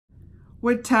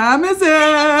What time is it?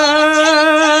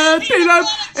 Peanut,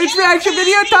 it's reaction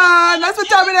video time. That's what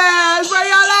time it is. Where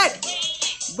y'all at?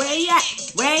 Where you at?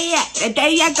 Where you at? There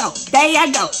you go. There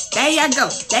you go. There you go.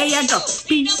 There you go.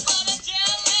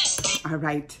 All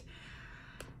right.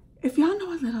 If y'all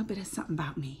know a little bit of something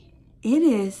about me, it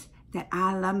is that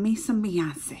I love me some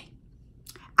Beyonce.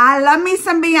 I love me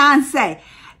some Beyonce.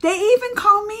 They even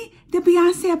call me the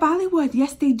Beyonce of Bollywood.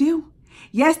 Yes, they do.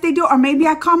 Yes, they do. Or maybe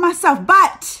I call myself,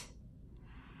 but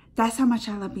that's how much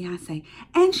I love Beyonce.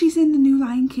 And she's in the new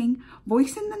Lion King,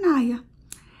 voicing the Naya,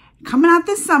 coming out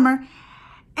this summer.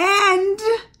 And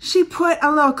she put a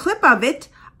little clip of it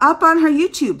up on her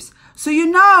YouTubes. So you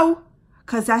know,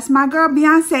 because that's my girl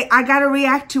Beyonce, I got to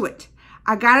react to it.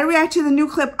 I got to react to the new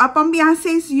clip up on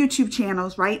Beyonce's YouTube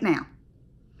channels right now.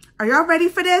 Are y'all ready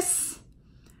for this?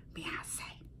 Beyonce.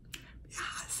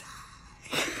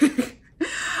 Beyonce.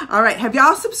 All right. Have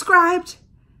y'all subscribed?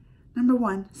 Number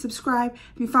one, subscribe.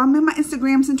 If you follow me on my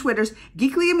Instagrams and Twitters,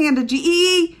 Geekly Amanda,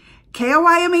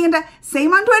 GeeKoy Amanda.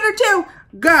 Same on Twitter too.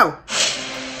 Go.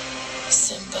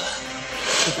 Simba,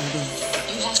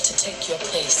 you have to take your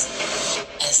place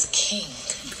as king.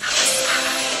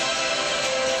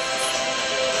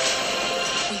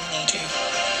 We need you.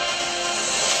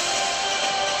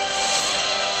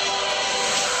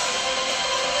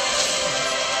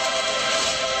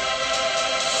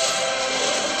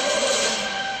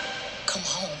 Come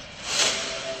home.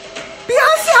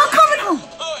 Beyonce, I'm coming home.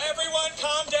 Oh, everyone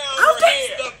calm down. We're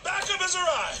here. The backup has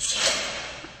arrived.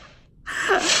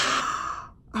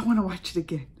 I want to watch it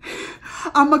again.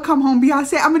 I'm going to come home,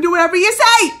 Beyonce. I'm going to do whatever you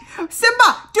say.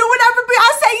 Simba, do whatever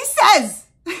Beyonce says.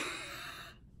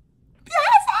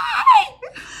 Beyonce!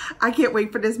 I can't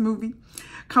wait for this movie.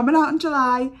 Coming out in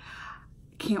July.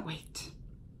 Can't wait.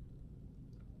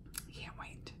 Can't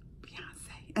wait.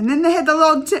 Beyonce. And then they had the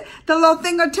little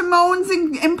thing of Timons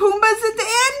and Pumbas at the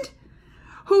end.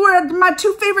 Who are my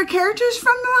two favorite characters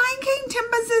from The Lion King.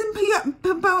 Timbas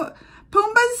and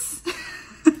Pumbas.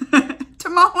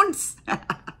 Timons.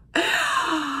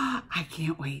 I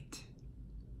can't wait.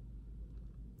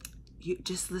 You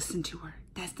just listen to her.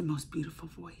 That's the most beautiful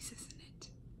voice, isn't it?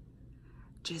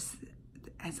 Just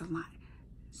as a line.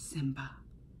 Simba.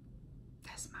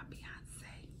 That's my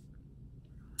Beyonce.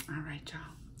 All right,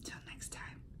 y'all. Till next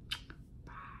time.